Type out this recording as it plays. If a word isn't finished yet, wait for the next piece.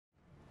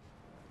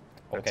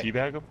Okay.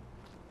 Teabag him?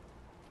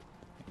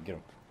 Get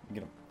him.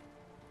 Get him.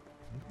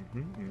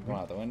 Going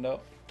out the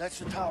window. That's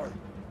the tower.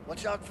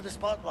 Watch out for the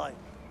spotlight.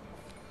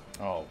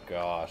 Oh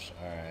gosh.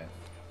 Alright.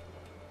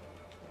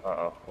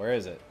 Uh-oh. Where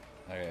is it?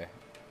 Okay.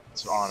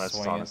 It's on us,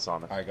 it's on us, it's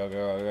on us. Alright, go.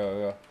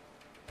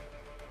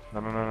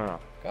 No.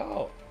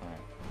 Go!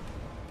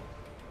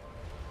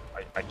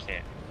 Alright. I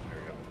can't. There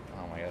we go.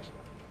 Oh my gosh.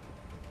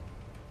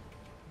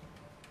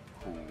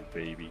 Ooh,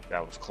 baby.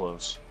 That was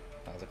close.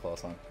 That was a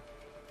close one.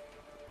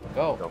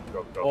 Go!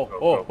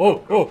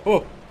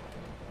 Go.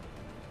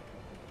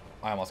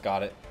 I almost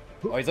got it.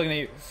 Oh, he's looking at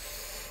you.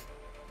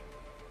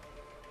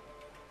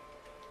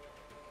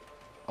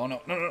 Oh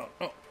no.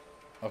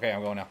 Okay,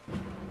 I'm going now.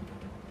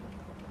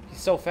 He's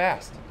so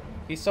fast.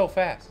 It's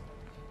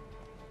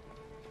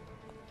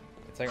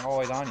like I'm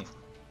always on you.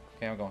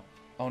 Okay, I'm going.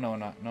 Oh no, I'm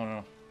not.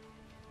 No.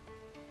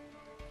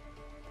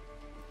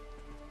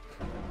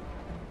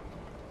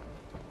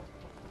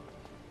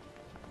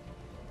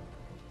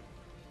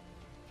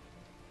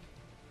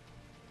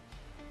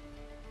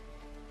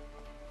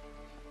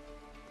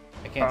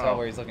 I can't tell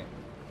where he's looking.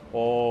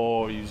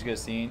 Oh, you just get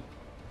seen?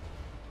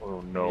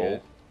 Oh no. Yeah.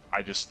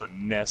 I just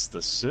finessed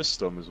the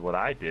system is what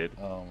I did.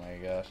 Oh my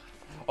gosh.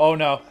 Oh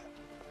no.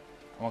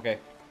 I'm okay.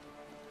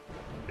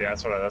 Yeah,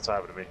 that's what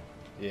happened to me.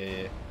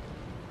 Yeah.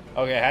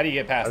 Okay, how do you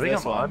get past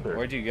this one? Under.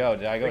 Where'd you go?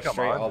 Did I go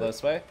straight all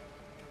this way?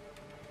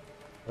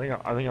 I think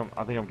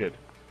I'm good.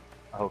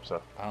 I hope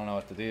so. I don't know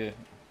what to do.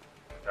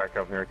 Here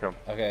I come.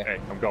 Okay. Hey,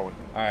 I'm going.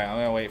 Alright, I'm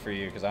gonna wait for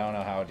you because I don't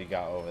know how you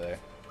got over there.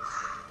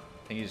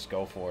 I think you just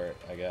go for it,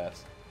 I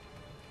guess.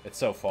 It's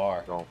so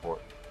far. Going for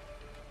it.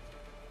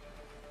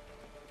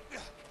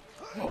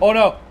 Oh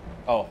no!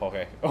 Oh,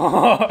 okay.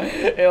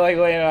 It like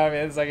landed on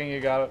me the second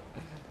you got it.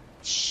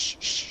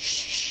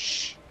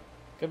 Shh.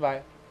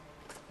 Goodbye.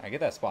 Alright, get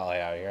that spotlight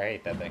out of here. I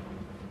hate that thing.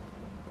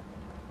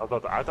 I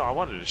thought I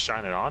wanted to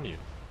shine it on you.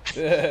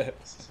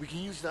 We can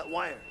use that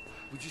wire.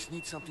 We just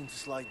need something to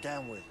slide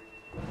down with.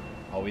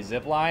 Oh, we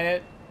zip line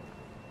it?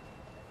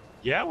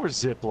 Yeah, we're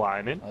zip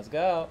lining. Let's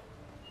go.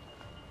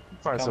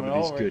 Find some of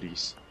these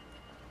goodies.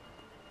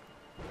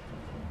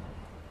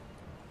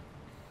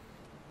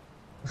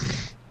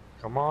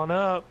 Come on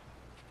up.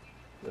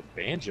 The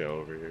banjo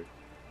over here.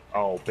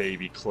 Oh,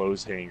 baby,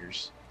 clothes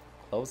hangers.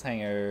 Clothes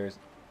hangers.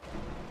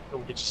 Go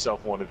get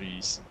yourself one of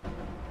these.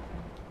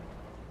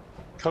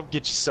 Come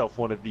get yourself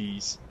one of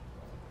these.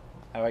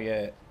 How do I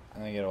get it?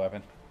 Let me get a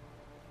weapon.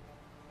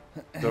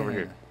 It's over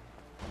here.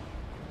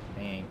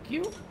 Thank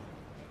you.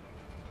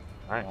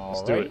 Alright,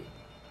 let's do it.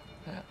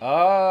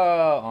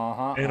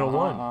 Oh, And a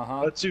one.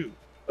 A two.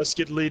 A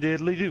skiddly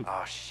diddly do.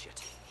 Oh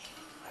shit.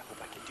 I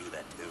hope I can do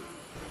that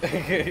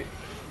too.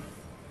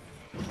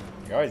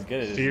 You're always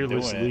good at just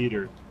Fearless doing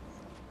leader. it.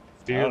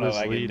 I don't know if Fearless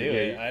I can leader. do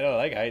it. I don't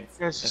like heights.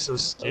 You guys are so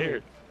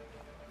scared.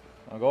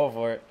 I'm going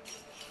for it.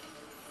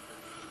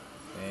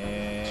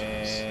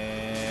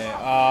 And...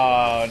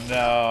 oh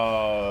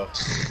no.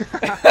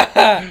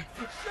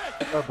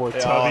 That boy It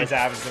Tubby. always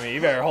happens to me.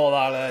 You better hold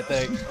on to that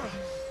thing.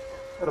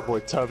 That boy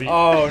Tubby.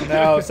 Oh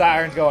no,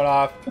 siren's going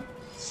off.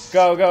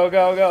 Go.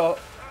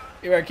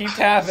 You better keep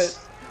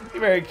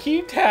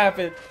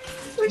tapping.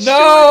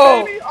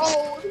 No!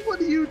 Oh, what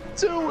are you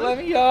doing? Let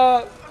me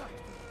up.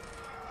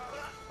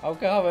 I'm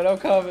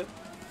coming.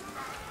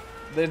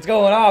 It's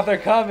going off. They're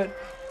coming.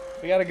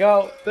 We gotta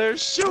go. They're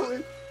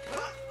shooting.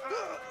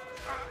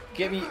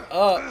 Get me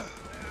up.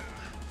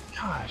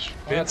 Gosh,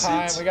 We got Vincent.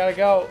 time. We gotta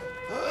go.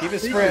 Keep it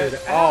sprint.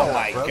 Oh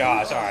my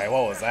gosh. Alright,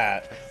 what was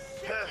that?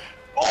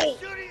 Oh!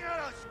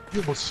 You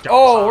almost got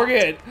Oh, we're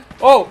good.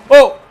 Oh,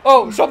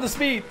 show them the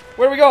speed.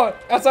 Where are we going?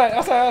 Outside.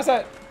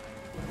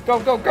 Go.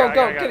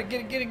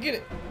 Get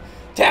it.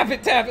 Tap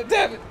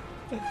it.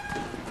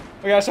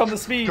 We gotta show them the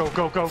speed. Go.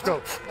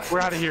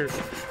 We're out of here.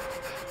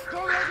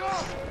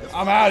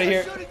 I'm out of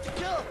here.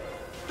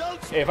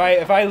 If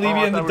I leave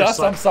you in the dust,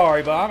 I'm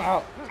sorry, but I'm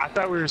out. I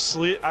thought we were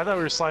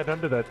sliding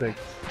under that thing.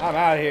 I'm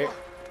out of here.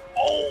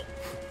 Oh!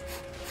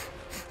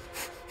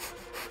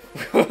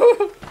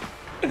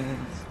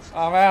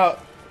 I'm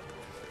out.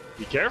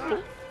 Be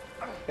careful.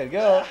 Gotta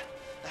go.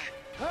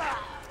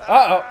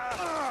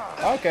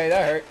 Uh-oh. Okay,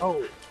 that hurt.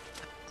 Oh.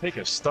 Take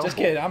a stumble. Just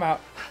kidding, I'm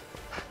out.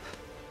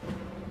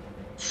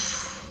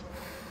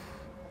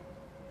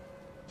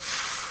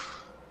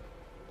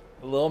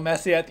 A little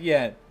messy at the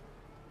end.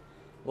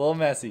 A little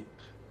messy.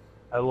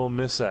 Had a little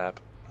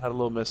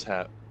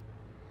mishap.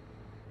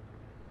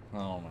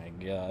 Oh my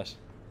gosh.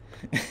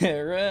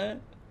 Right.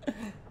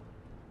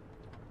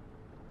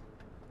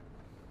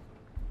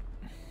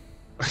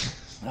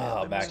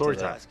 Oh, back Story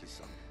to time.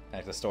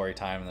 Back to story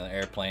time in the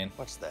airplane.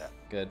 What's that?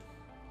 Good.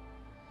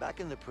 Back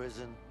in the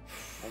prison,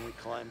 when we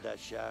climbed that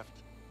shaft,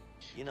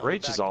 you know,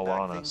 Rage the is all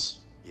back-to-back on thing? us.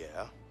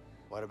 Yeah.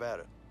 What about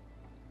it?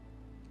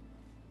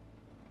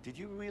 Did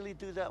you really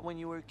do that when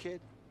you were a kid?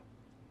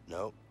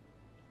 No.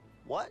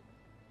 What?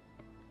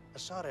 I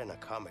saw it in a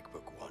comic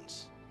book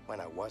once, when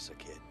I was a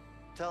kid.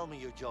 Tell me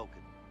you're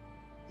joking.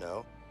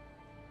 No.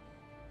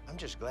 I'm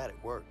just glad it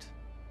worked.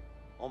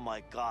 Oh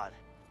my God.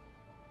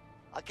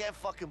 I can't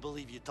fucking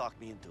believe you talked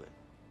me into it.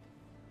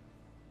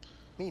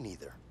 Me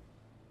neither.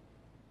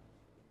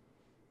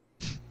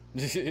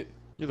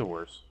 You're the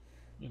worst.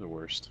 You're the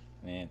worst.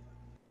 Man.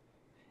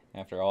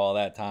 After all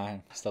that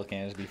time, still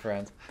can't just be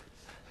friends.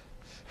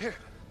 Here.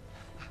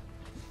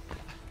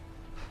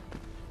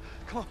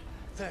 Come on.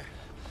 There.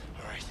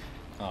 All right.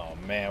 Oh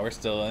man, we're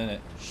still in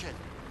it. Shit.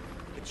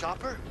 The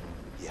chopper?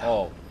 Yeah.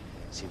 Oh.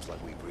 Seems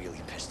like we really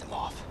pissed him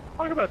off.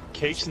 Talk about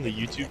cakes in the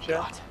YouTube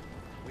chat.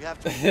 We have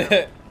to be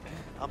careful.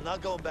 I'm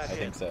not going back I in.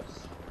 think so.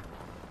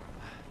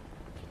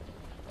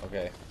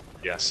 Okay.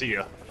 Yeah, see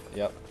ya.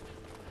 Yep.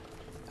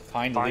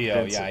 Find Find Leo.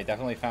 Vincent. Yeah, I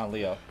definitely found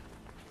Leo.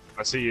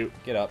 I see you.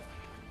 Get up.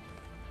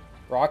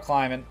 Rock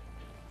climbing.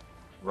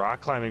 Rock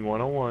climbing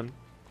 101.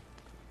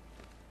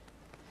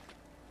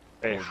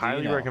 Hey,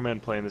 highly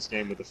recommend playing this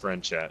game with a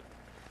friend, chat.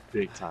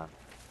 Big time.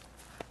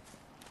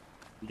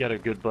 You got a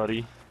good buddy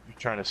you're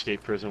trying to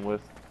escape prison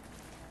with?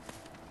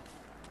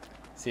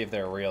 See if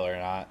they're real or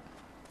not.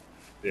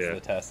 This is Yeah.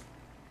 the test.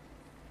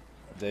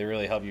 They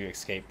really help you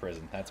escape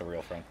prison. That's a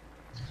real friend.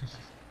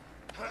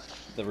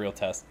 The real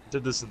test.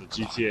 Did this in the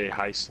GTA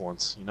heist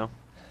once, you know?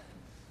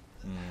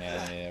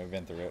 Yeah, we've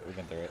been through it. We've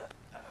been through it.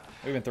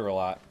 We've been through a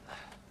lot.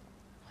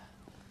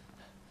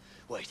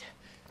 Wait.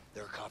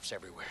 There are cops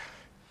everywhere.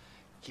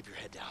 Keep your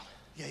head down.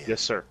 Yeah, yeah.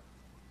 Yes, sir.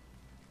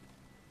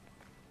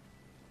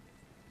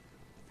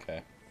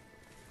 Okay.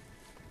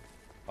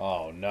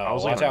 Oh no! I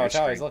was Watch looking out! on Watch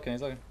your out! He's screen. looking!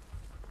 He's looking!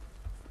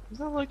 Is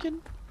that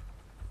looking?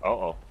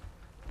 Uh-oh.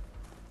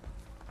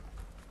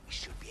 We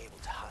should be able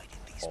to hide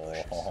in these Oh,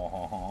 bushes.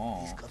 ho.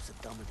 These cops are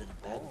dumber than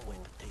a bag of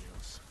white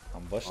potatoes.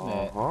 I'm bushing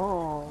it.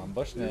 I'm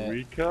bushing Here it.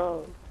 we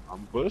go.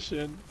 I'm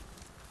bushing.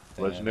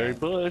 Legendary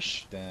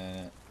bush.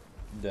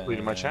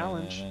 Completing my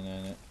challenge.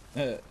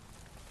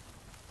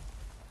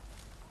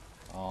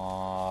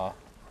 Aww.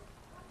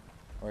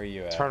 Where are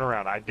you at? Turn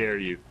around. I dare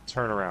you.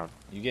 Turn around.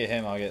 You get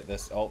him, I'll get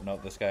this. Oh, no,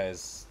 this guy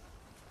is...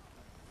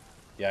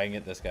 Yeah, I can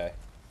get this guy.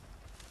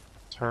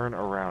 Turn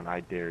around. I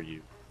dare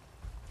you.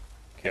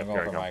 Okay, I'm Yep, going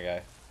there for you my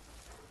guy.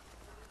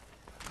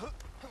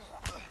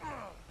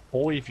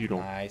 Holy if you don't.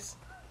 Nice.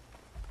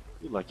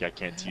 You're lucky I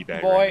can't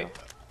teabag Boy. right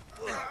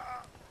now.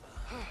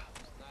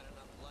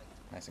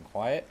 Nice and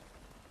quiet.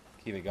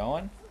 Keep it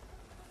going.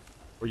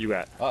 Where you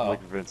at? Uh-oh. I'm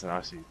looking for Vincent.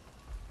 I see you.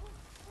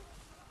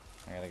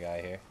 I got a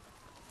guy here.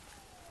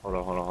 Hold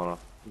on, hold on, hold on.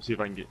 Let me see if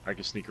I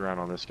can sneak around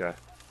on this guy.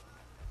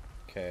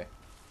 Okay.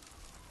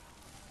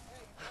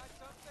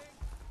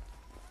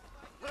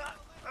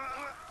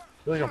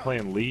 I feel like I'm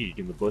playing League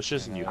in the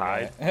bushes and you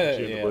hide. Alright.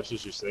 You're in Yeah. the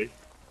bushes, you're safe.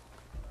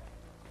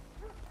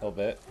 A little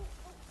bit.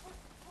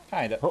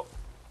 Kinda. Oh.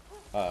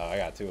 Uh-oh, I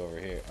got two over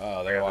here.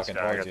 Oh, I they're got walking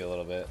this guy, I towards got- you a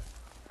little bit.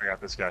 I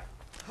got this guy.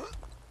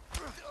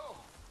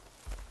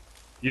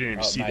 You didn't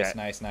even Oh, see nice, that.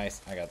 nice,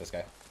 nice. I got this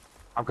guy.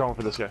 I'm going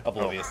for this guy.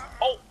 Oblivious.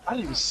 Oh, I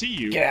didn't even see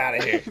you. Get out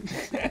of here.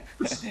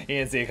 He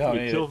didn't see it You coming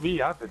would either. kill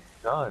me, I've been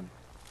done.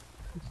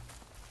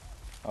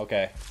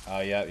 Okay. Oh,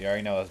 yeah, you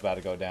already know it's about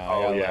to go down. I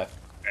Oh, got yeah. left.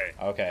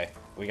 Hey, Okay.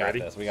 We got Ready?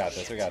 this. We got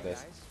this. We got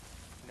this.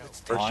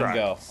 first On try.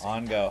 go.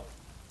 On go.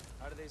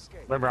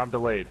 Remember, I'm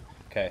delayed.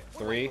 Okay.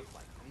 3,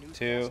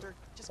 2,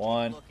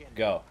 1,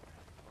 go.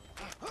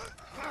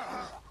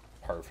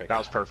 Perfect. That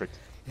was perfect.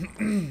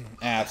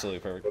 Absolutely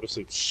perfect. Go to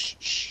sleep. Shh,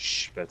 shh,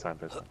 shh. Bedtime,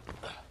 bedtime.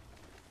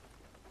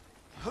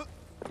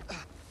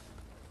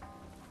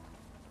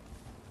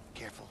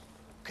 Careful.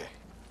 Okay.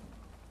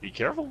 Be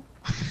careful.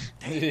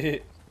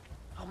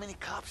 How many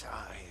cops are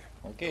out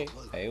here? Okay. No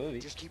clue. Hey, Willie.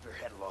 Just keep your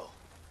head low.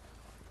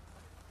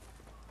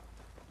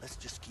 Let's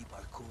just keep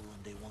our cool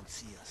and they won't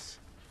see us.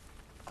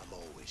 I'm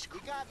always cool.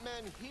 We got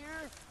men here,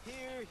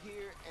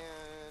 here,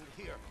 and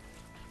here.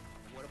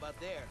 What about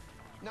there?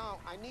 Now,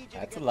 I need you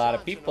That's to a get lot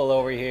of Johnson people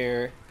over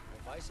here.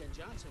 If I send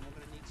Johnson, we're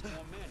gonna need some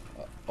more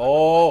men.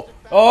 Oh.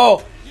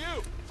 Oh.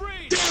 You,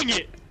 freeze! Dang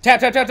it! Tap,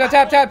 tap, tap, tap,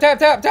 tap, tap, tap,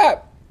 tap,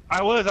 tap.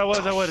 I was.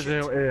 It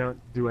didn't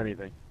do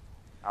anything.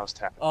 I was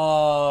tapping.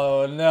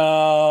 Oh,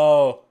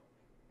 no.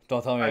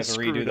 Don't tell me I have to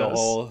screwed redo the us.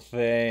 whole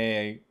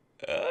thing.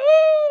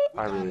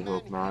 I really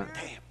hope not.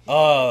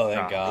 Oh,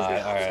 thank Nah, God. we're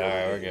good. All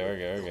right, we're good, we're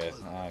good, we're good.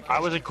 Okay. I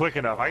wasn't quick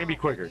enough. I can be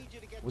quicker.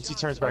 Once he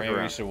turns back Maybe we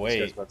around. should this wait.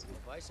 guy's about to-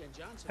 If I send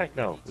Johnson, Heck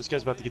no. This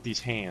guy's about to get these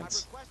I've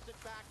hands. requested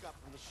backup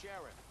from the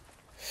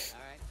sheriff.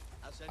 all right,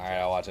 I'll send All right,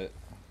 I'll watch it.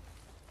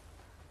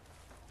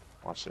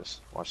 Watch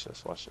this. Watch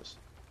this. Watch this.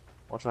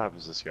 Watch what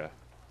happens to this guy.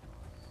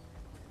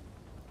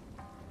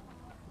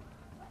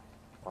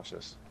 Watch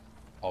this.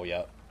 Oh,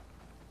 yep.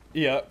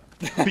 Yep.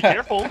 Be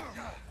careful.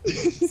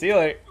 See you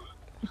later.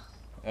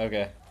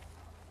 Okay.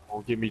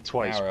 Won't get me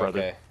twice, Now we're brother.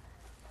 okay.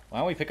 Why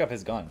don't we pick up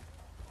his gun?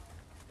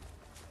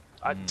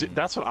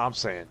 That's what I'm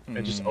saying.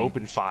 And just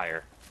open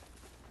fire.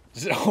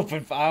 Just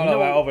open fire. I don't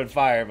know about open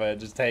fire, but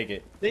just take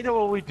it. They know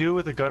what we do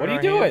with the gun What in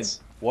are you our doing?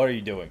 hands. What are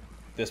you doing?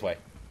 This way.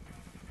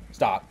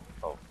 Stop.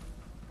 Oh,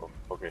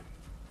 okay.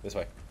 This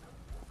way.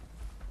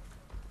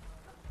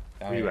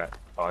 Down Where you here. at?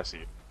 Oh, I see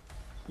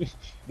you.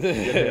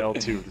 Get the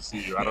L2 to see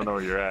you. I don't know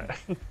where you're at.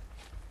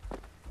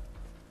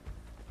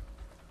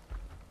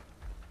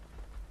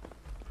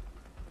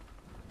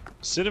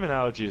 Cinnamon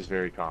allergy is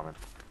very common.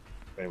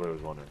 If anybody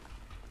was wondering.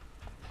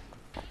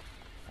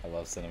 I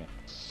love cinnamon.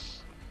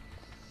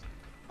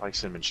 I like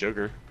cinnamon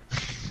sugar.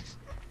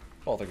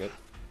 Both are good.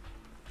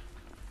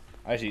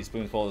 I actually eat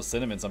spoonfuls of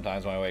cinnamon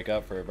sometimes when I wake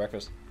up for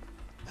breakfast.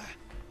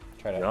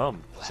 Try to.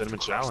 Yum. We'll have Cinnamon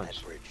to cross challenge.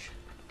 that bridge.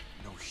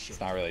 No shit. It's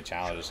not really a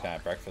challenge, it's kind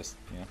of breakfast,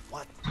 you know.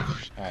 What?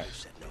 Alright. You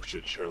said No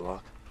shit,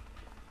 Sherlock.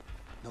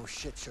 no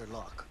shit,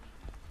 Sherlock.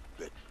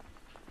 Good.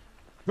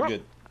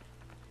 Good.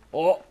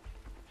 Oh!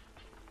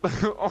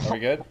 Are we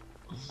good?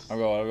 I'm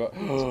going.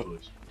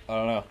 I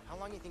don't know. How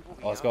long do you think we'll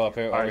be Let's go up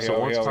here. Over Alright, here, so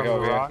over once here, over here, Cover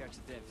over here. Rock.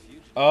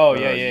 Oh,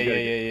 you yeah.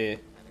 They're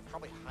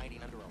probably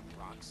hiding under a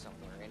rock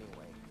somewhere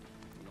anyway.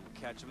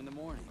 We'll catch him in the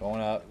morning. Going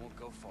up. They won't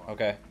go far.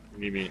 Okay. I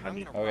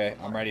need Okay,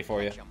 I'm ready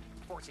for you.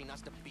 Forcing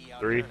us to be out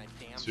 3, here in a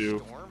damn 2,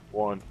 storm.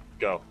 1,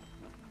 go.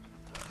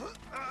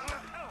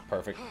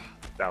 Perfect.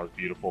 That was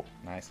beautiful.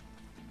 Nice.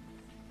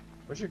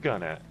 Where's your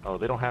gun at? Oh,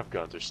 they don't have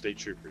guns. They're state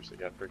troopers. They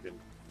got freaking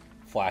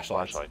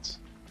Flashlights.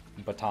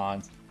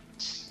 Batons.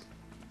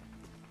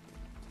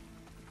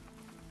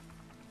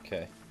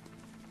 Okay.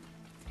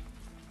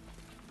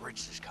 Bridge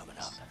is coming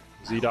up.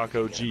 Z-Doc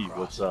Now we can get OG, across.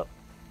 what's up?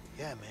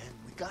 Yeah, man,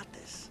 we got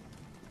this.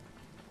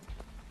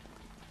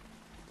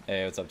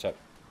 Hey, what's up, Chuck?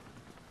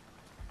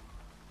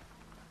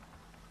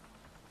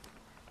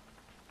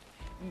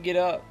 Get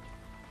up.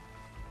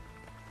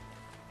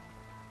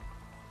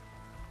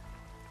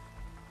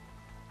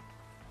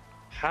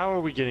 How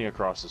are we getting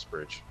across this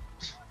bridge?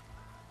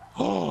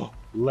 Oh,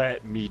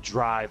 let me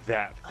drive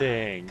that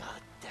thing. God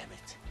damn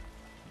it.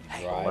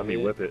 Hey, Drive Let me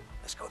it. whip it.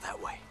 let's go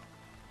that way.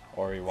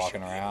 Or are you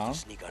walking Should be able to around?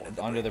 sneak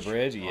Under the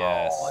bridge?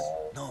 Yes.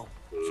 What? No,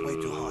 it's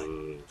way too high.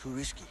 Too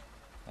risky.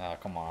 Oh,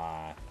 come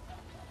on.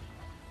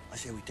 I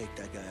say we take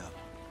that guy out.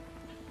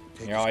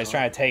 Take You're his always car,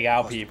 trying to take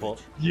out cross the people.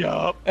 bridge.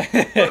 Yup.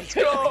 Let's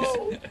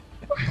go.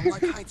 I don't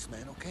like heights,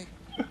 man, okay?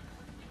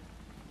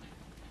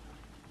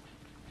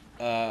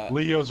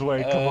 Leo's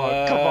way. Come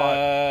on. Come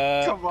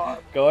on. Come on.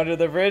 Go under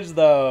the bridge,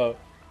 though.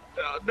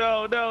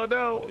 No.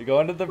 You go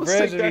under the Let's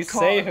bridge take and be that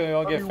car. safe and we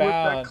won't Let get me whip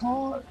that found.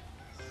 car.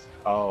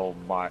 Oh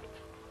my.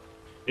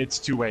 It's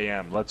 2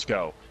 a.m. Let's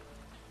go.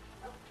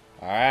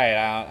 Alright,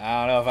 I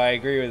don't know if I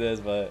agree with this,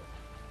 but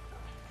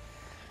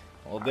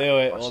we'll do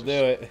it. let's We'll just- do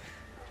it.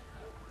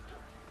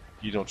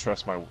 You don't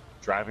trust my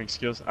driving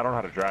skills? I don't know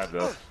how to drive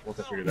though. We'll have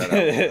to figure that out.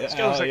 This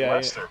guy looks like yeah.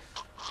 Lester.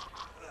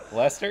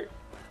 Lester?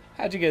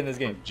 How'd you get in this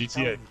game? Tell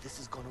GTA. me this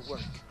is gonna work.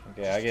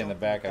 Okay, I get in the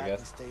Just back, jump I and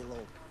guess. stay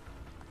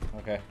low.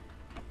 Okay.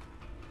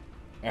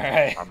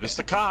 Alright. I'm just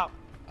a cop.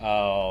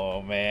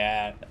 Oh,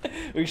 man.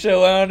 We should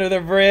have went under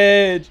the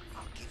bridge.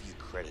 I'll give you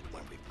credit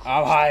when we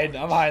I'm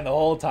hiding the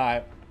whole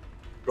time.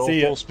 Go See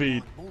ya. full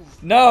speed.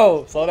 Move.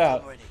 No! Slow down.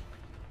 Already.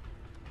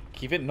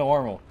 Keep it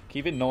normal.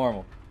 Keep it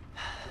normal.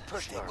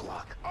 Stay cool.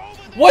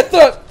 What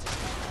the?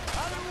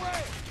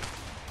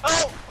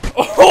 Oh!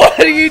 What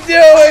are you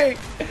doing?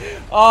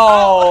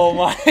 Oh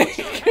my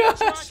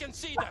god.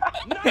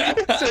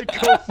 Say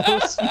go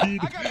full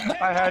speed.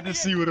 I had to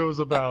see what it was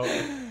about.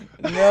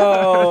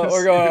 No,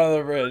 we're going under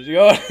the bridge.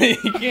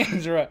 You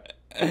can't drive.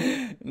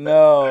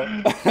 No.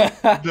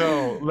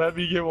 No, let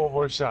me get one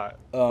more shot.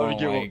 Oh Let me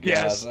get my one. gosh.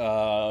 Yes.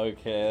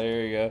 Okay,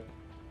 there you go.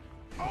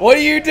 What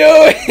are you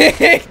doing?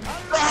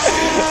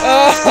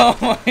 Oh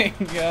my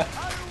god.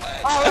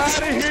 I'm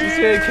out of You here.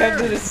 should have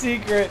kept it a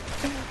secret.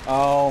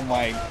 Oh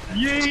my.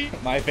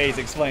 Yeet. My face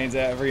explains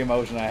every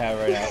emotion I have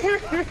right now.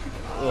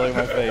 Look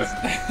at my face.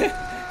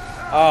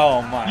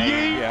 Oh my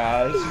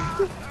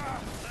gosh.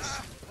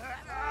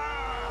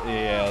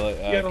 Yeah, look,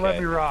 You gotta let okay.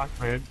 me rock,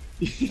 man.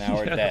 Now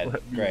we're You gotta dead.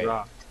 let me Great.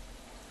 rock.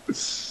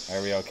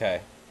 Are we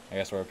okay? I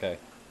guess we're okay.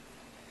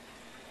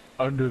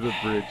 Under the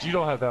bridge. You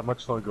don't have that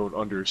much fun going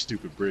under a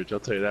stupid bridge. I'll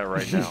tell you that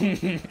right now.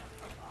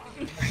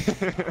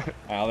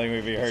 I don't think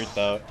we'd be hurt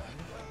though.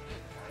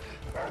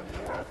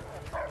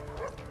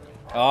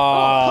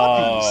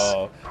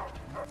 Oh.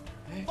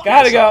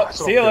 Gotta go.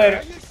 So See you good.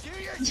 later.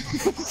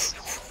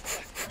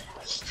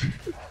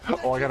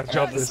 Oh, I gotta Got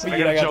jump the this. speed. I I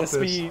gotta got the jump this.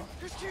 speed.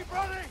 Just keep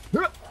running.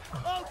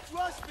 Oh,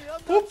 trust me,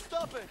 I'm not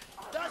stopping.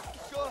 That's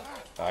for sure.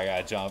 I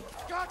gotta jump.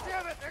 God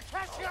damn it, they're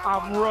catching up.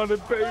 I'm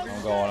running, baby.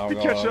 I'm going.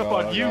 We're catching up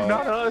on you,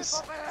 not going.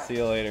 us. See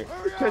you later.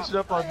 We're catching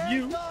up on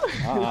you.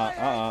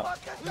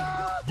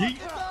 Yeet.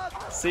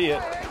 See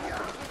ya.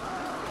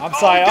 I'm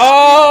sorry.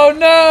 Oh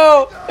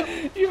no!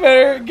 You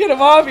better get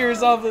him off here or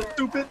something.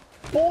 Stupid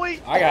boy.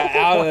 I got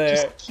out of there.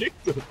 Just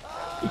kicked him.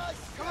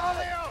 Come on,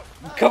 Leo.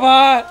 Come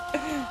on!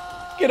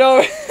 Get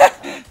over!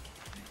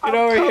 Get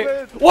over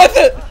here! coming. What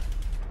the?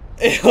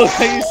 It looks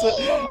like you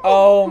said.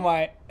 Oh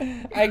my!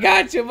 I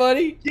got you,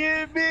 buddy.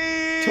 Give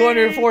me.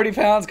 240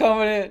 pounds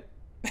coming in.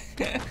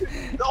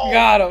 No.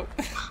 Got him.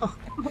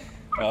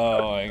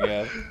 Oh my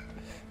god.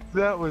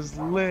 That was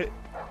lit.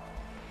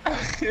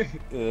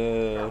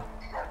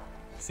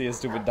 See you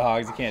stupid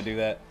dogs. You can't do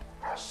that.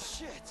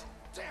 Shit.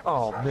 Damn.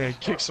 Oh man,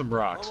 kick some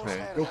rocks,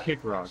 man. Go kick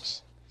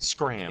rocks.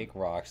 Scram. Kick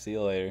rock. See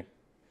you later.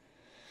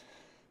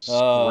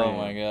 Oh Scram.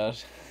 my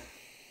gosh.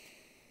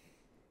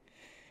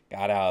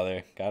 Got out of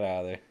there. Got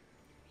out of there.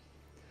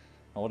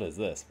 Oh, what is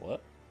this?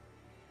 What?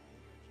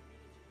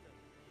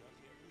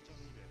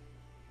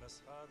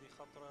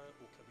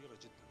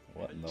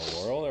 What in the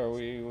world are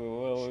we?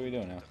 What are we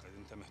doing now?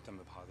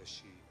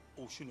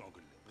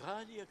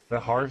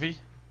 That Harvey?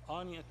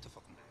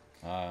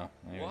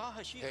 Maybe.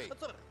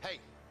 Hey,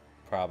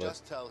 Probably.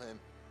 just tell him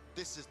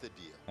this is the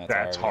deal.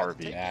 That's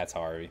Harvey. That's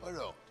Harvey. Or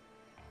no?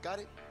 Got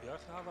it?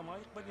 That's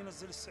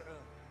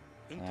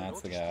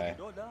the guy.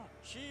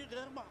 شيء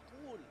غير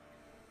معقول.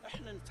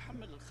 احنا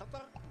نتحمل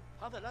الخطر.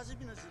 هذا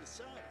لازم ينزل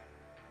السعر.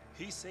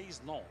 He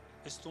says no.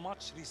 It's too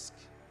much risk.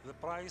 The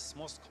price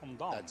must come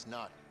down. That's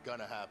not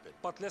gonna happen.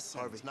 But listen,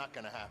 Harvey, it's not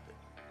gonna happen.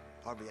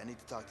 Harvey, I need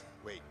to talk to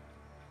you. Wait.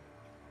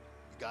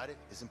 You got it?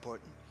 It's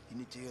important. You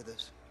need to hear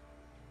this.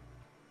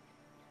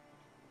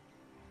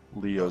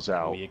 Leo's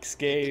out. We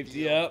escaped.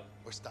 Yep.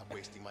 Or stop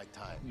wasting my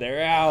time.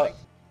 They're out.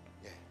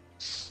 Yeah.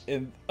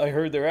 And I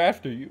heard they're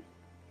after you.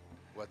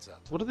 What's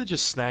up? What did they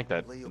just snag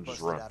that Leo and just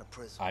busted run? out of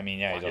prison. I mean,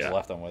 yeah, he just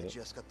left them with I it.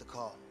 just got the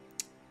call.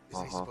 Is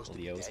he supposed to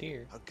be Leo's dead?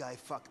 here. A guy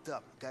fucked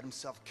up, got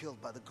himself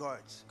killed by the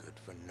guards. Good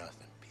for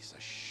nothing, piece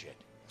of shit.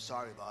 I'm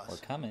sorry, boss. We're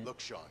coming. Look,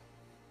 Sean.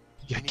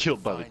 He got need killed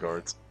to by the find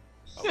guards.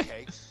 him,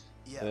 okay?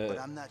 Yeah, but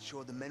I'm not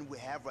sure the men we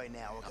have right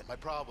now are Not my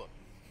problem.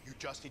 You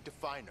just need to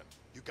find him.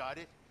 You got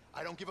it?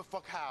 I don't give a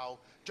fuck how.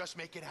 Just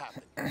make it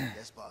happen.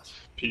 Yes, boss.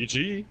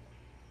 PG?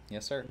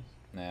 Yes, sir.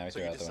 Nah, we So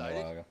threw you out the window a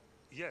decided? while ago.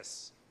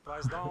 yes,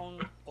 price down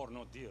or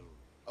no deal.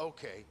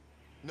 Okay.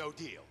 No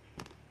deal.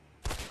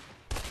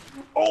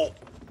 Oh!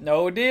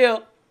 No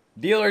deal.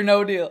 Deal or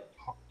no deal.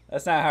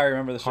 That's not how I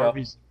remember the show.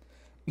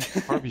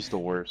 Harvey's the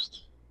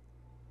worst.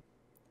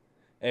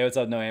 Hey, what's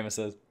up, No Amos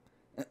says.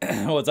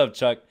 What's up,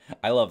 Chuck?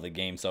 I love the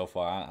game so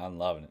far. I'm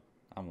loving it.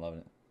 I'm loving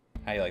it.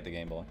 How you like the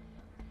game, boy?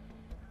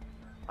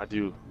 I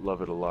do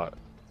love it a lot.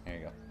 There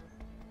you go.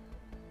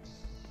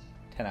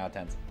 10 out of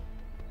 10.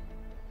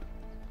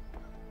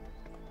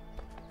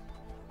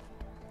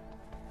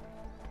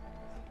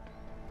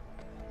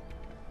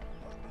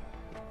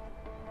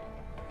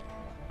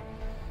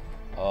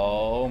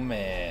 Oh,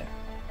 man.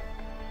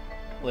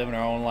 Living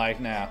our own life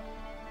now.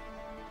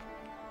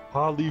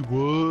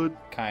 Hollywood.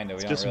 Kind of.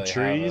 We Let's don't get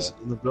really some trees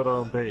have and build our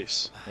own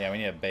base. yeah, we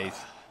need a base.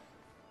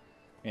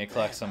 We need to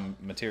collect some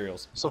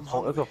materials. That's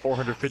a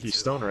 450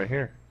 stone right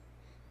here.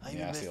 I Yeah,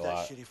 even I missed see a that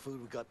lot. shitty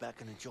food we got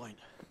back in the joint.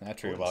 That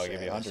tree will Wouldn't probably give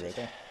say you I 100 miss right it,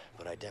 there.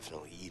 But I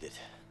definitely eat it.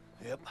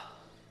 Yep.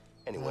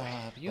 Anyway, let's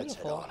head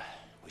beautiful. on.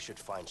 We should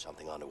find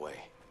something on the way.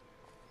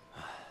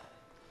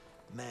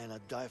 Man,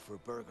 I'd die for a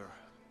burger.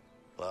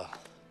 Well,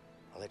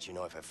 I'll let you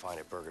know if I find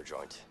a burger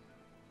joint.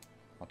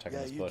 I'll check Yeah,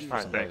 in this you bush do. for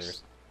Alright, some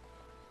thanks.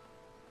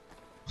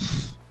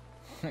 burgers.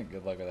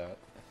 Good luck with that.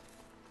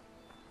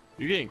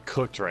 You're getting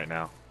cooked right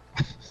now.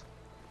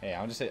 Hey,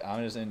 I'm just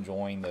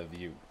enjoying the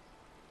view.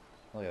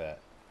 Look at that.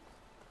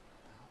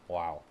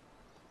 Wow.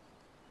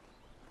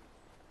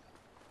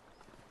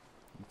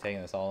 I'm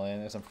taking this all in.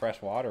 There's some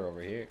fresh water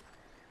over here.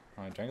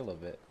 I'm gonna drink a little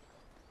bit.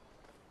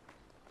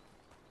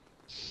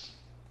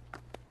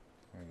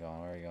 Where are we going?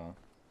 Where are we going?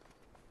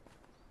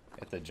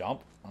 Hit the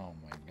jump? Oh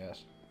my gosh.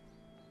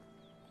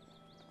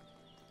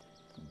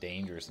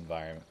 Dangerous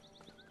environment.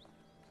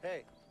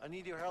 Hey, I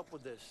need your help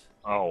with this.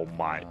 Oh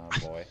my. Oh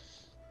boy.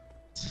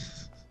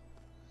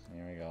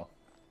 Here we go.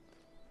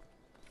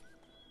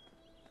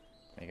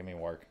 Making me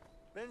work.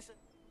 Vincent.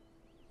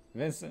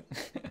 Vincent.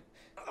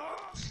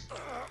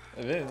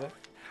 Vincent.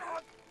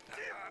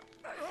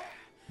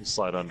 You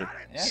slide under.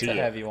 Yeah, it's See a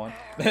ya. heavy one.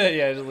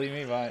 Yeah, just leave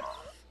me by it.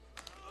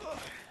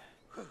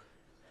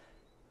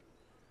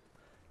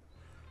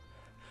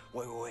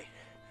 Wait.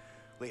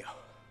 Leo,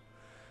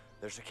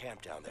 there's a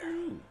camp down there.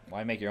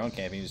 Why make your own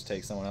camp? You just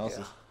take someone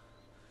else's.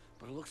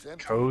 But it looks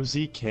empty.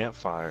 Cozy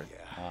campfire.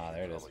 Yeah. Ah,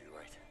 there it is. Probably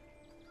right.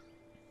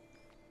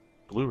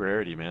 Blue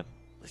rarity, man.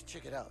 Let's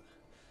check it out.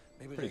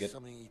 Maybe Pretty there's good.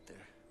 something to eat there.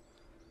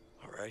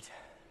 All right.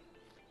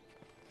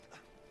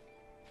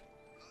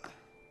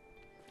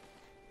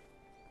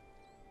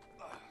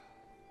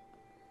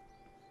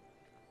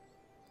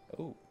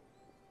 Oh,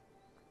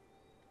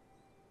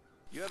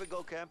 You ever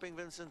go camping,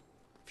 Vincent?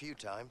 A few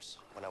times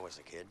when I was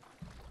a kid.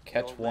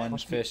 catch one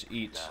fish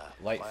each.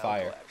 Light my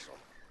fire. uncle, actually.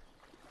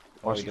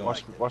 What are we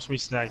doing? Watch me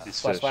snag these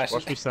Splash, fish. splash.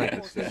 Watch me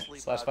snag this fish.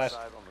 Sleep Splash, splash.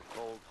 outside on the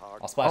cold,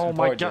 hard I'll splash Oh him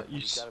my towards god, you.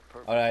 you You've got a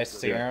perfect Oh, did I position.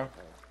 steer him?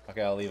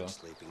 Okay, I'll leave him.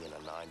 Sleeping in a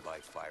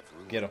 9x5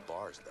 room Get with him.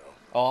 bars, though.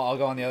 Oh, I'll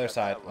go on the other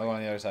side. I'll go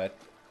on the other side.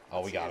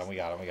 Oh, we got him. We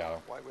got him. We got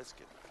him. Why risk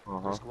it?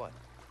 Risk what?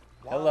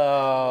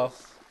 Hello.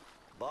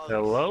 Bugs,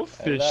 Hello,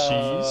 fishies.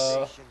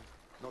 Hello. station,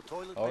 no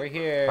toilet Over paper.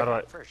 here. How do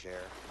I? Fresh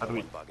air. How do no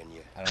we- one bugging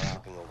you. I don't know.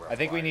 Looking over a I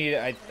think we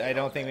fire. need. I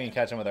don't think we can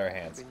catch him with our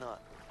hands. Maybe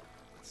not.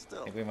 I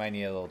Still, think we might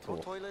need a little no tool.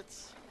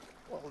 toilets.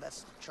 Well,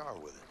 that's the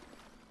charm with it.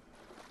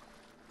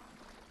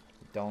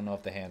 Don't know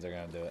if the hands are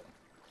gonna do it.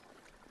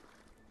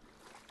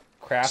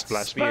 Craft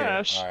Splash, spear.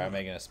 splash. All right, I'm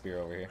making a spear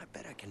over here. I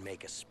bet I can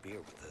make a spear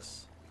with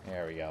this.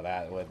 There we go.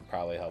 That would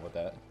probably help with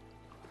that.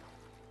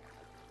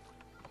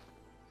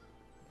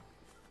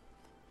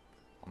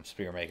 I'm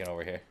spear making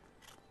over here.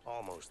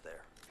 Almost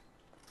there.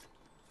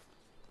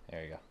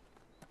 There you go.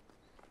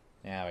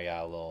 Now we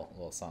got a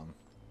little something.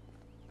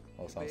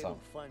 A little Be something, able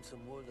something. to find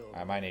some wood over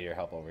I might need your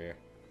help over here.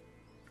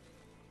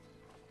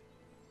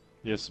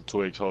 Here's some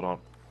twigs. Hold on.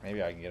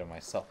 Maybe I can get them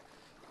myself.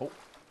 Oh.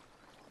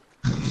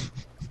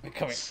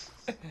 Come here.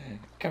 Come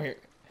here.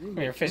 Come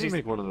here, Let me fishies.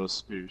 make one of those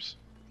spears.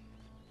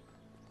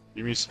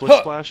 You mean split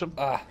splash them?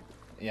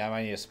 Yeah, I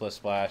might need a split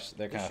splash.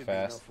 They're kind of Should be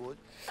fast. enough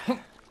wood.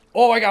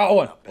 Oh, I got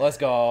one. Let's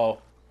go.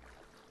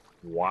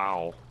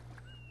 Wow.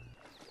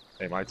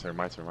 Hey, my turn.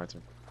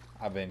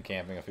 I've been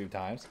camping a few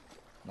times.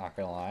 Not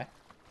gonna lie.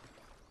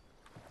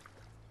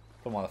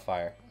 Put them on the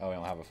fire. Oh, we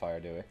don't have a fire,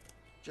 do we?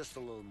 Just a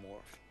little more.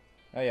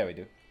 Oh, yeah, we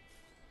do.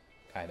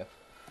 Kind of.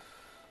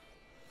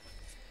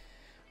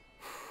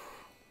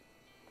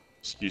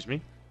 Excuse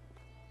me?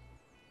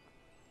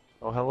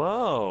 Oh,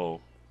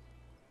 hello.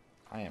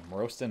 I am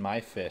roasting my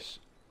fish.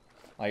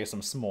 Like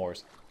some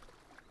s'mores.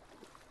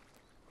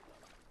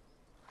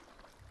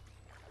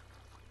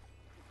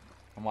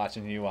 I'm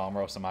watching you while I'm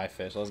roasting my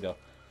fish. Let's go.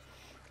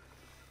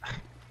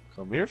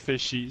 Come here,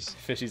 fishies.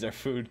 Fishies are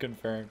food,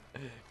 confirmed.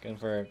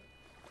 Confirmed.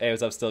 Hey,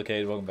 what's up, Still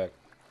Cade? Welcome back.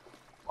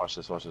 Watch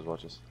this.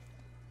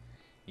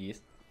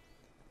 Yes.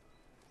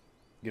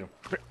 Get him.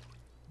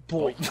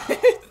 Boy.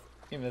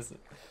 You missed it.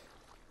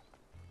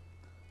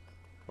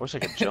 I wish I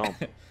could jump.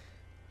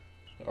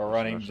 A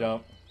running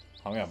jump.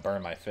 I'm gonna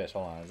burn my fish.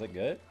 Hold on. Is it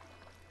good?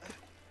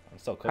 I'm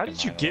still cooking. How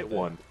did you mine a get little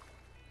one?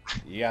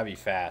 bit. You gotta be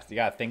fast. You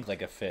gotta think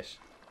like a fish.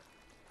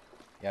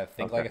 You gotta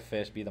think like a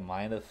fish. Be the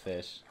mind of the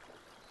fish.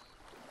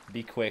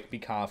 Be quick. Be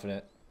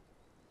confident.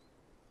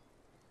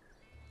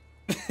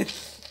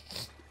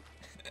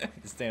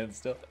 Standing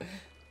still. I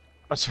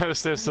was trying to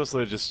stand still so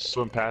they just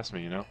swim past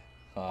me, you know?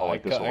 Oh,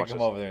 like this one. I Watch come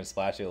this. over there and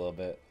splash you a little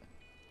bit.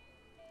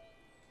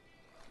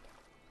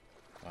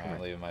 Alright, I'm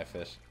leaving my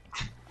fish.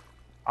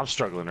 I'm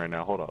struggling right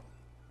now. Hold up.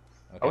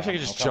 Okay, I wish I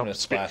could just I'm coming jump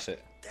to splash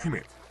it. Come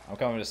here. I'm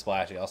coming to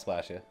splash you. I'll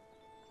splash you.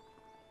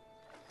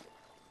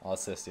 I'll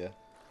assist you.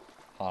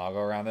 Hold on, I'll go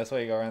around this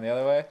way. You go around the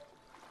other way.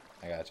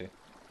 I got you.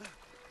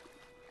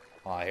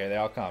 Hold on, here they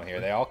all come. Here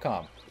they all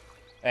come.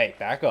 Hey,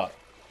 back up.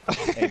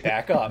 Hey,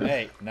 back up.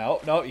 Hey,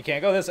 no, you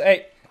can't go this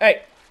way.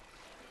 Hey,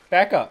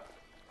 back up.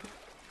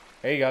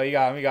 There you go. You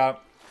got him. You got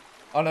him.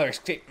 Oh, no,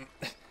 escape.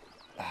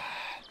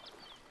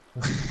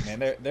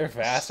 Man, they're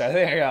fast. I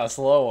think I got a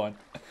slow one.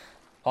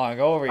 Hold on,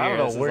 go over here. I don't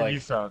know This is where like you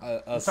found.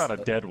 You found a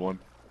dead one.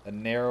 A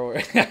narrower.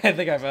 I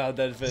think I found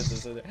a dead fish.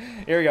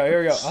 Here we go.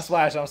 Here we go. I'm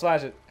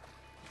splashing.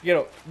 Get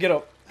him.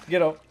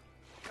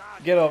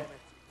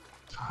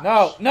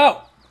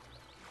 No.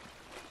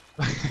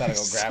 Gotta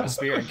go grab a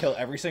spear and kill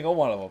every single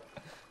one of them.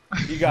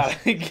 You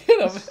gotta get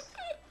him.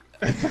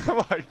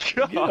 Oh my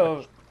god. Get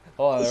him.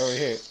 Hold on, they're over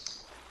here.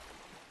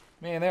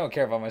 Man, they don't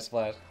care about my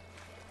splash.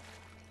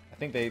 I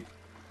think they.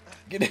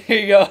 Here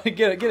you go.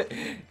 Get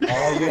it.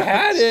 Oh, you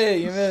had it.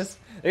 You missed.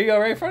 There you go,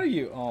 right in front of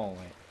you. Oh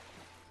man.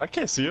 I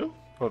can't see you.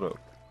 Hold up.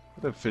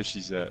 Where the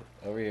fishies at?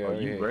 Over here. Oh,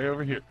 you right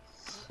over here.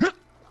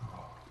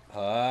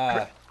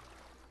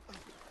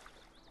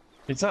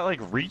 It's not like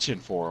reaching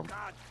for him.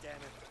 God damn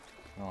it.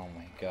 Oh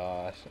my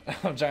gosh.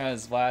 I'm trying to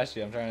splash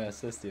you. I'm trying to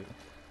assist you.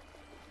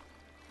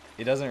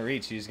 He doesn't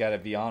reach. You just gotta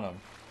be on him.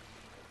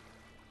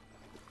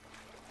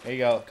 There you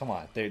go. Come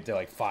on. They're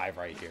like 5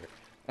 right here.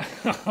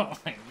 Oh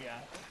my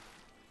god.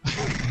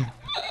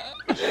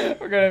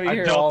 We're gonna be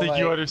here all night.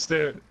 You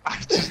understand. I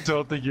just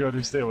don't think you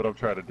understand what I'm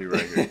trying to do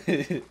right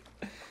here.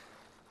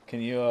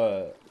 Can you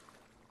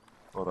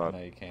Hold on. No,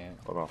 you can't.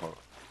 Hold on.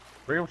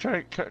 Bring him.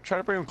 Try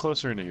to bring him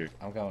closer into here.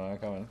 I'm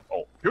coming.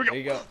 Oh, here we go. There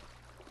you go.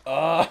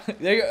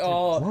 There you go.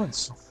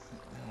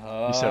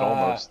 Oh. You said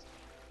almost.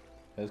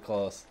 It was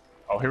close.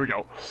 Oh, here we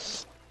go.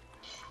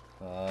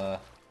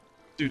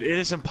 Dude, it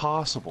is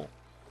impossible.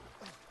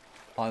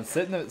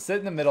 Sit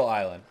in the middle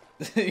island.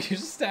 You're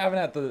stabbing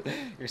at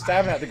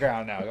the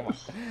ground now. Come on.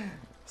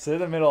 Sit in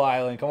the middle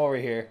island. Come over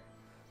here.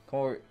 Come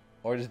over,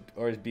 or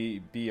just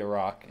be a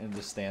rock and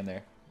just stand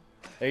there.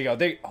 There you go.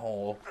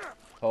 Oh.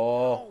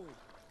 Oh,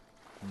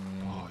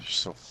 you're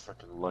so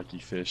freaking lucky,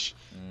 fish.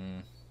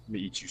 Let me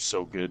eat you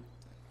so good.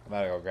 I'm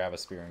about to go grab a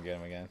spear and get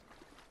him again.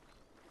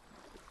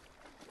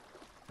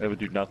 That would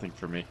do nothing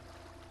for me.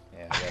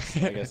 Yeah,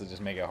 I guess it'd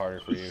just make it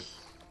harder for you.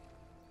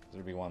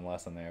 There'd be one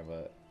less in there,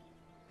 but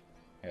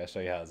I gotta show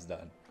you how it's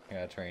done. I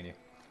gotta train you.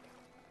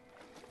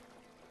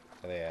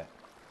 Where they at?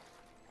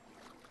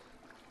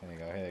 Here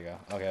they go.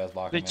 Okay, let's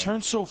block them in. They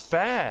turn so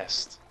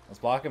fast. Let's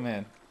block them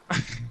in.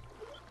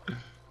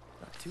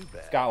 Not too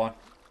bad. Got one.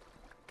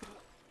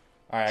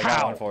 Alright, I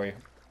got one for you.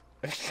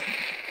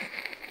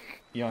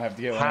 You don't have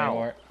to get one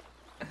anymore.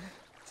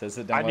 So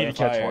sit down. I need to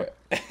catch one.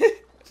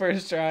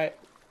 First try.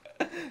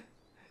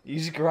 You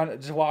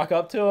just walk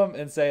up to him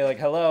and say like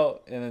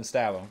hello, and then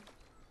stab him.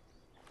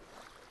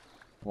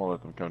 Won't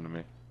let them come to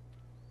me.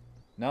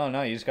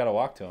 No, you just gotta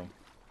walk to him.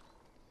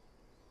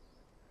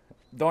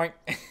 Doink.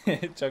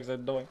 Chuck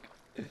said doink.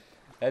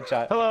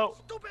 Headshot. Hello.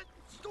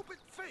 Stupid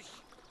fish.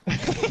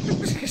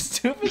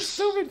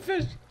 Stupid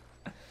fish.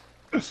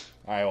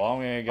 Alright, well I'm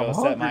gonna go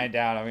set mine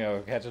down. I'm gonna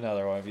go catch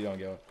another one if you don't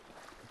get one.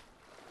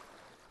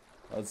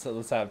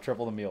 Let's have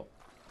triple the meal.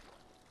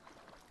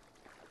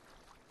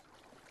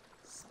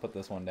 Let's put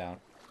this one down.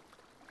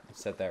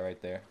 Set that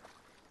right there.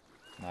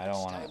 No, I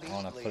don't want to. I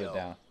want to put it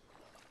down.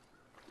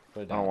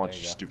 Put it down. I don't want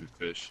you your stupid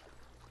fish.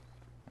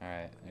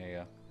 Alright, there you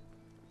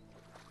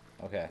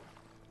go. Okay.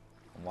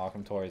 I'm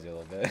walking towards you a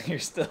little bit. You're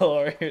still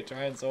over here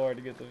trying so hard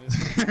to get the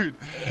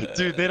fish.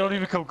 Dude, they don't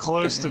even come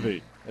close to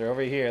me. They're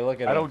over here. Look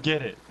at them. I don't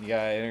get it. You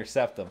gotta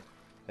intercept them.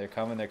 They're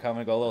coming. They're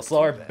coming. Go a little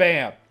slower.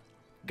 Bam!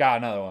 Got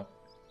another one.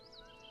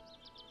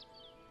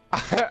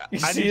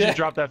 I need you to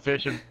drop that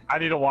fish, and I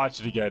need to watch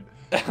it again.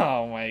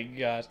 Oh my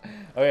gosh.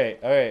 Okay,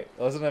 okay.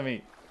 Listen to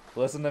me.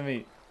 Listen to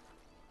me.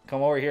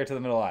 Come over here to the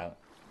middle island.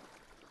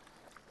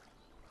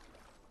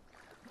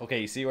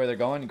 Okay, you see where they're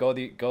going? Go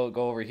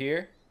over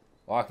here.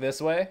 Walk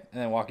this way,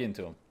 and then walk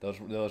into them.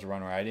 Those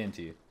run right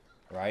into you.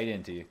 Right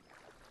into you.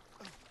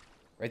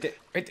 Right there.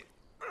 Right there.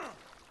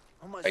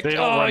 They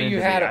don't run you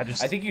into had me.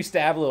 it. I think you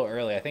stab a little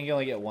early. I think you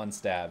only get one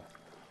stab.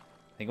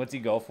 I think once you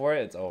go for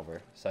it, it's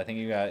over. So I think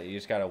you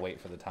just gotta wait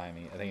for the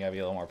timing. I think you gotta be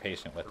a little more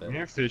patient with it. Come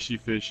here, fishy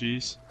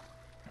fishies.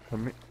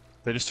 Come here.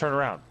 They just turn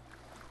around.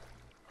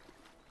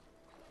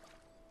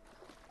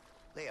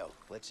 Leo,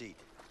 let's eat.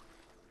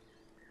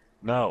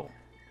 No.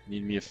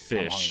 Need me a I'm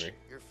fish. hungry.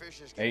 Your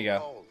fish is There you getting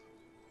go. cold.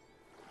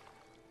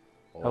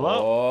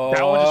 Hello?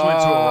 That one just went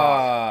to a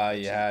rock.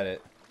 You had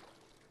it.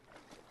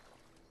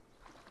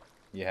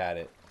 You had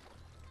it.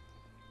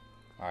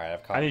 Alright,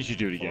 I've caught I need you to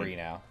do it again. 3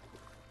 now.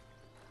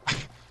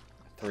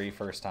 3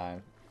 first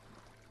time.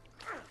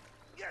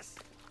 Yes.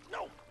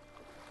 No. You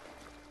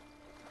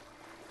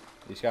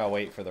just gotta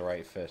wait for the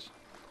right fish.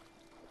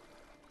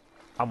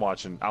 I'm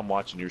watching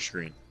your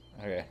screen.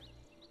 Okay.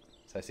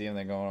 So I see them,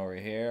 they're going over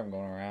here. I'm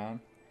going around.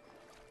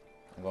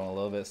 I'm going a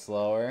little bit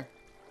slower.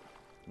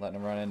 Letting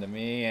them run into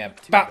me, and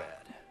bop!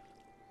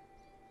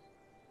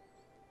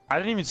 I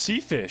didn't even see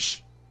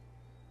fish.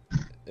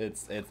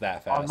 It's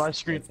that fast. On my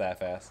screen. It's that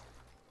fast.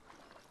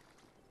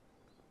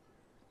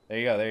 There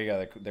you go, there you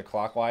go. They're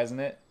clockwise in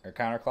it, or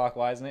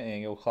counterclockwise in it,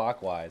 and you go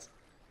clockwise.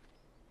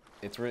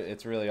 It's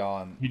really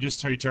on.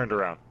 He turned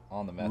around.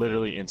 On the method.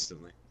 Literally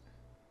instantly.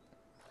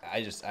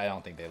 I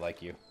don't think they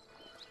like you.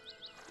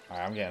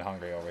 Alright, I'm getting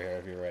hungry over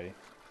here if you're ready.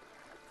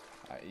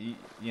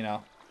 You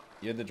know,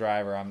 you're the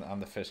driver, I'm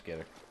the fish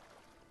getter.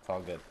 It's all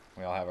good.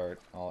 We all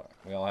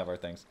have our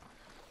things.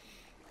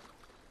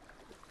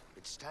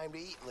 It's time to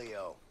eat,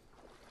 Leo.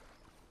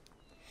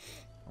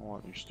 I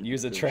want your stupid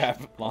Use a fish.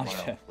 trap, launch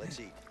pad. Let's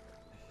eat.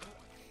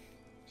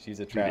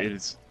 She's a Dude, trap.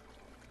 it's...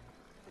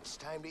 It's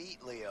time to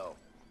eat, Leo.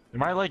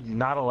 Am I like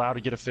not allowed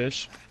to get a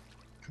fish?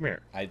 Come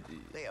here.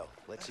 Leo,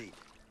 let's eat.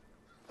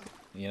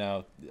 You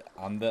know,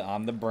 I'm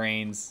the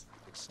brains.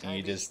 It's And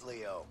time to eat,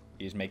 Leo.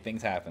 you just make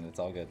things happen. It's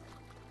all good.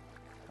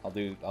 I'll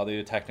do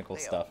the technical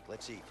Leo, stuff.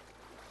 let's eat.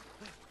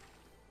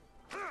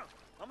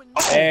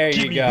 There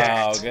give you me go.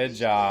 that. Good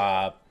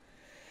job.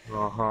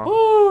 Uh-huh.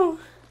 Woo!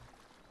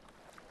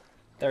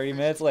 30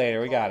 minutes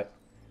later, we got it.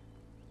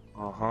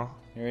 Uh-huh.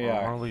 Here we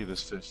are. Look at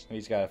this fish. We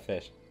just got a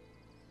fish.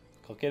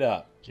 Cook it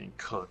up. Getting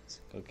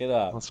cooked. Cook it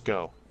up. Let's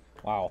go.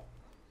 Wow.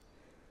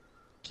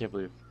 Can't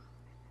believe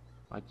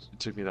it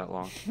took me that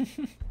long.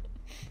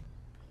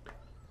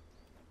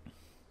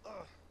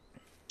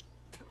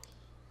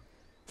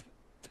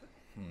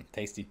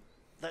 Tasty.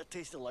 That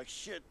tasted like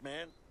shit,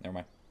 man. Never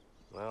mind.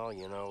 Well,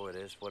 you know, it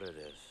is what it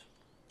is.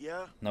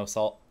 Yeah? No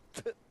salt.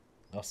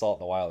 No salt in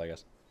the wild, I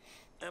guess.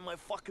 And my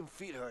fucking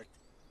feet hurt.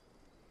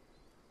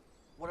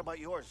 What about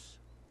yours?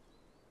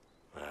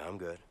 I'm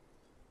good.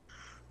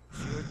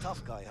 So you're a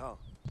tough guy, huh?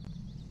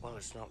 Well,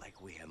 it's not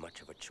like we have much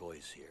of a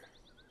choice here.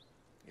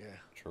 Yeah.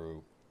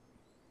 True.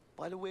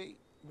 By the way,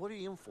 what are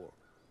you in for?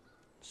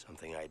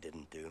 Something I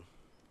didn't do.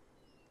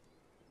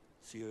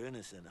 So you're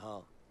innocent, huh?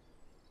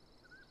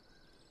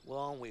 Well,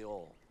 aren't we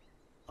all?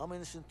 I'm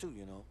innocent too,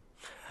 you know.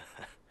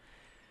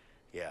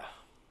 Yeah,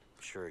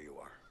 sure you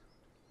are.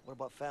 What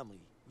about family?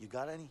 You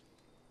got any?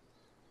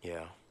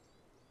 Yeah.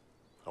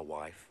 A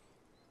wife.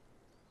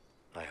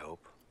 I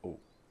hope. Oh.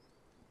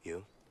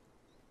 You?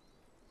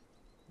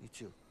 Me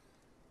too.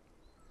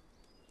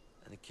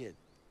 And a kid.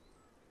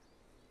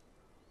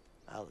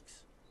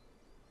 Alex.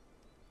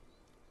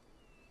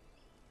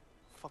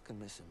 Fucking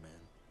miss him, man.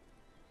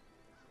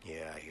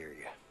 Yeah, I hear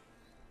you.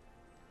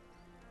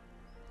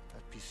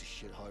 That piece of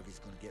shit Harvey's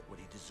gonna get what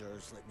he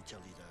deserves, let me tell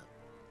you that.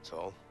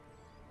 So,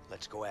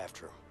 let's go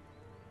after him.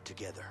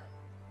 Together.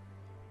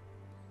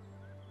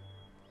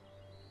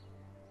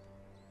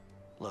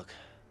 Look,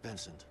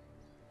 Vincent,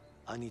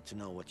 I need to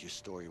know what your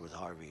story with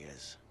Harvey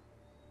is.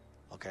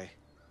 Okay?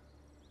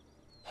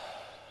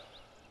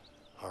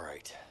 All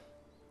right.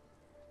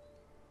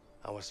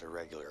 I was a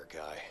regular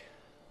guy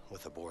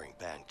with a boring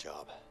bank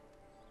job.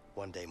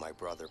 One day my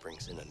brother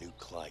brings in a new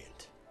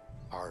client,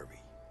 Harvey.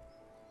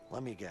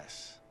 Let me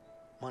guess.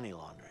 Money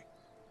laundering.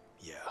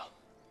 Yeah.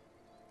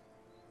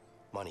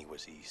 Money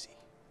was easy,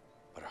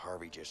 but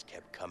Harvey just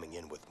kept coming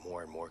in with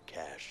more and more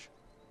cash,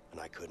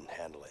 and I couldn't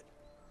handle it.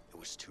 It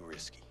was too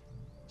risky,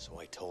 so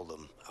I told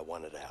him I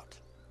wanted out.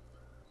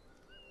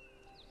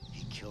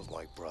 He killed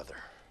my brother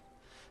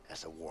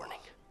as a warning.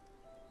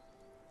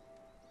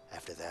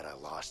 After that, I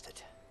lost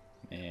it.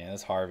 Man,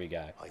 this Harvey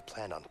guy. I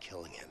planned on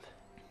killing him,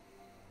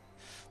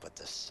 but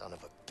the son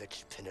of a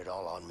bitch pinned it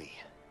all on me.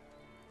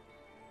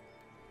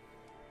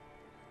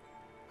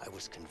 I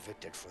was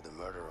convicted for the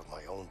murder of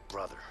my own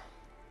brother.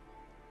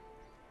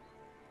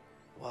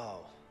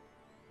 Wow.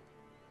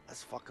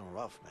 That's fucking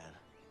rough, man.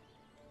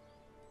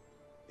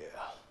 Yeah.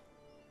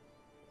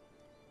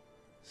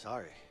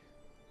 Sorry.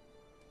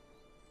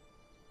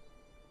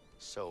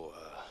 So,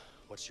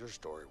 what's your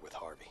story with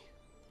Harvey?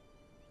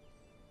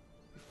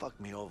 You fucked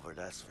me over,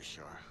 that's for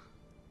sure.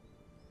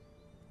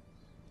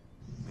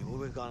 I mean, we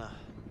were gonna...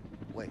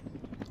 Wait.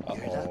 You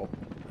hear that? Uh-oh.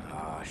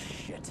 Ah,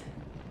 shit.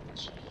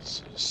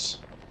 Jesus.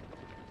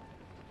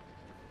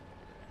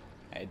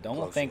 I don't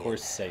Closing think we're in.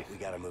 safe. We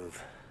gotta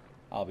move.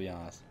 I'll be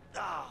honest.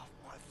 Ah,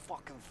 my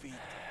fucking feet.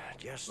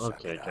 Just suck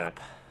Okay, it okay. up.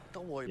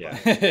 Don't worry Yeah.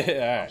 about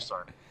it.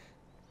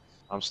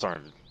 I'm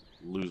starting to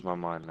lose my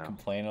mind now.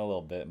 Complain a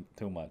little bit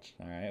too much.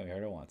 All right, we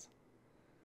heard it once.